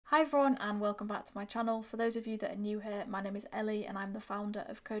Hi everyone and welcome back to my channel. For those of you that are new here, my name is Ellie and I'm the founder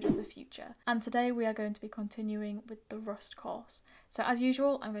of Code of the Future. And today we are going to be continuing with the Rust course. So as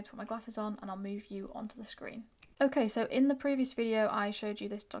usual, I'm going to put my glasses on and I'll move you onto the screen. Okay, so in the previous video I showed you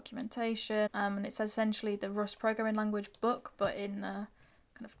this documentation and it says essentially the Rust programming language book, but in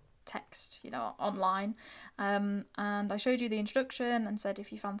kind of text, online. And I showed you the introduction and said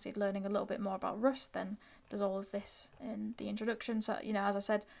if you fancied learning a little bit more about Rust, then there's all of this in the introduction. So, as I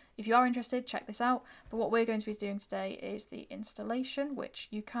said, if you are interested, check this out. But what we're going to be doing today is the installation, which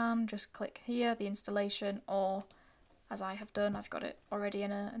you can just click here, the installation, or as I have done, I've got it already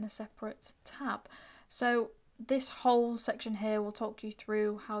in a separate tab. So this whole section here will talk you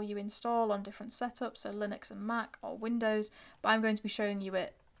through how you install on different setups, so Linux and Mac or Windows, but I'm going to be showing you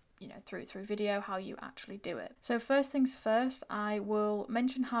it through video, how you actually do it. So first things first, I will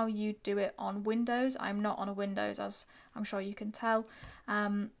mention how you do it on Windows. I'm not on a Windows, as I'm sure you can tell,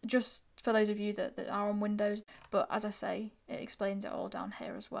 just for those of you that are on Windows, but as I say, it explains it all down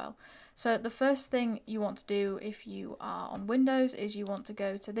here as well. So the first thing you want to do if you are on Windows is you want to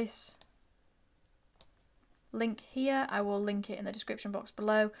go to this link here. I will link it in the description box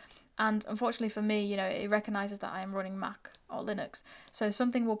below. And unfortunately for me, it recognises that I am running Mac or Linux. So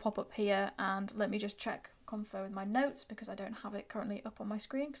something will pop up here, and let me just confirm with my notes because I don't have it currently up on my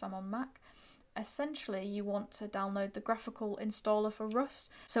screen because I'm on Mac. Essentially, you want to download the graphical installer for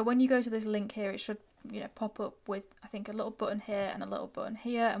Rust. So when you go to this link here, it should pop up with, I think, a little button here and a little button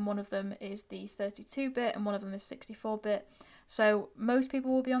here, and one of them is the 32-bit and one of them is 64-bit. So most people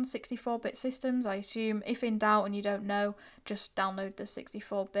will be on 64-bit systems, I assume. If in doubt and you don't know, just download the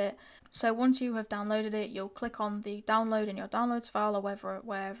 64-bit. So once you have downloaded it, you'll click on the download in your downloads file or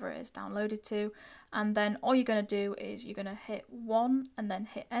wherever it is downloaded to, and then all you're going to do is you're going to hit 1 and then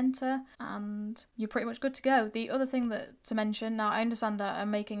hit enter, and you're pretty much good to go. The other thing to mention, now I understand that I'm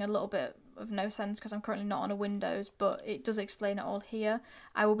making a little bit of no sense because I'm currently not on a Windows, but it does explain it all here.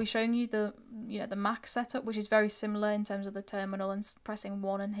 I will be showing you the Mac setup, which is very similar in terms of the terminal and pressing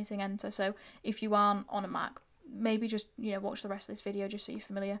 1 and hitting enter. So if you aren't on a Mac, maybe just watch the rest of this video just so you're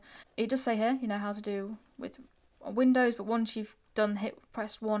familiar. It does say here how to do with Windows, but once you've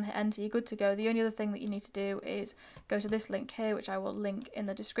pressed 1, hit enter, you're good to go. The only other thing that you need to do is go to this link here, which I will link in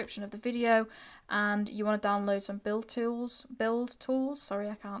the description of the video, and you want to download some build tools, sorry,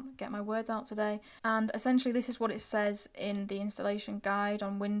 I can't get my words out today. And essentially this is what it says in the installation guide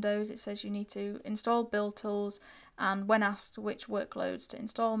on Windows. It says you need to install build tools, and when asked which workloads to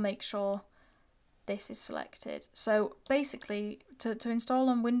install, make sure this is selected. So basically to install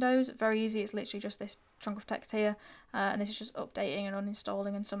on Windows, very easy. It's literally just this chunk of text here, and this is just updating and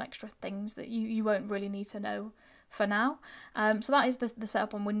uninstalling and some extra things that you won't really need to know for now. So that is the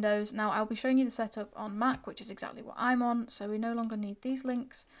setup on Windows. Now I'll be showing you the setup on Mac, which is exactly what I'm on, so we no longer need these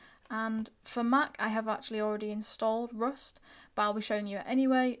links. And for Mac, I have actually already installed Rust, but I'll be showing you it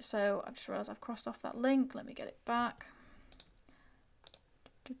anyway. So I've just realised I've crossed off that link. Let me get it back.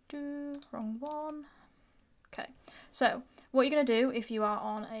 Wrong one. Okay, so what you're going to do if you are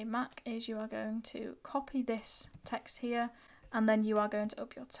on a Mac is you are going to copy this text here, and then you are going to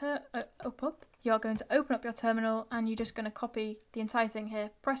open up your terminal, and you're just going to copy the entire thing here,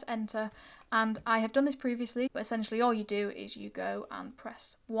 press enter. And I have done this previously, but essentially all you do is you go and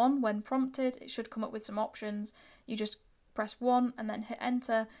press 1 when prompted. It should come up with some options. You just press 1 and then hit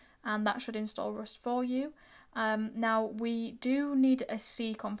enter, and that should install Rust for you. Now we do need a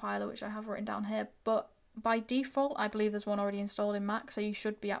C compiler, which I have written down here, but by default I believe there's one already installed in Mac, so you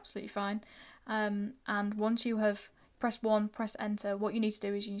should be absolutely fine. And once you have pressed 1, press enter, what you need to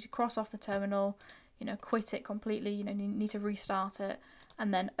do is you need to cross off the terminal, quit it completely, you need to restart it,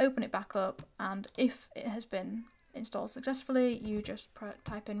 and then open it back up, and if it has been installed successfully, you just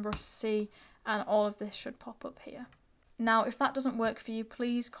type in rust C, and all of this should pop up here. Now, if that doesn't work for you,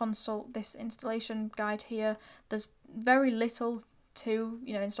 please consult this installation guide here. There's very little to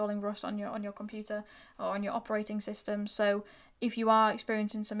installing Rust on your computer or on your operating system. So if you are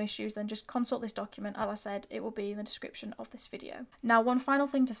experiencing some issues, then just consult this document. As I said, it will be in the description of this video. Now, one final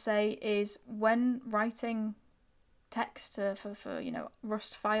thing to say is when writing text for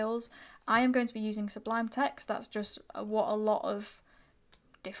Rust files, I am going to be using Sublime Text. That's just what a lot of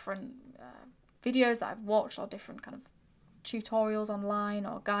different videos that I've watched or different kind of tutorials online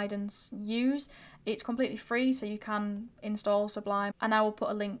or guidance use. It's completely free, so you can install Sublime, and I will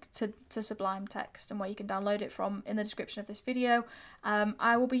put a link to Sublime Text and where you can download it from in the description of this video.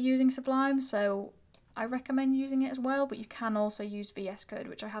 I will be using Sublime, so I recommend using it as well, but you can also use VS Code,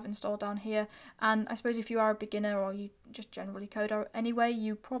 which I have installed down here. And I suppose if you are a beginner or you just generally code anyway,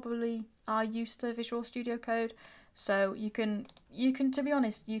 you probably are used to Visual Studio Code, So you can to be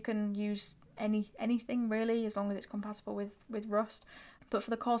honest, you can use anything really, as long as it's compatible with Rust. But for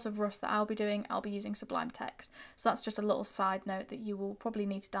the course of Rust that I'll be doing, I'll be using Sublime Text. So that's just a little side note that you will probably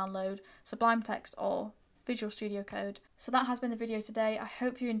need to download Sublime Text or Visual Studio Code. So that has been the video today. I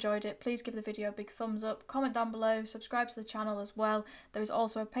hope you enjoyed it. Please give the video a big thumbs up, comment down below, subscribe to the channel as well. There is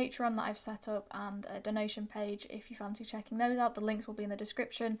also a Patreon that I've set up and a donation page if you fancy checking those out. The links will be in the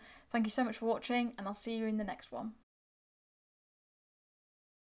description. Thank you so much for watching, and I'll see you in the next one.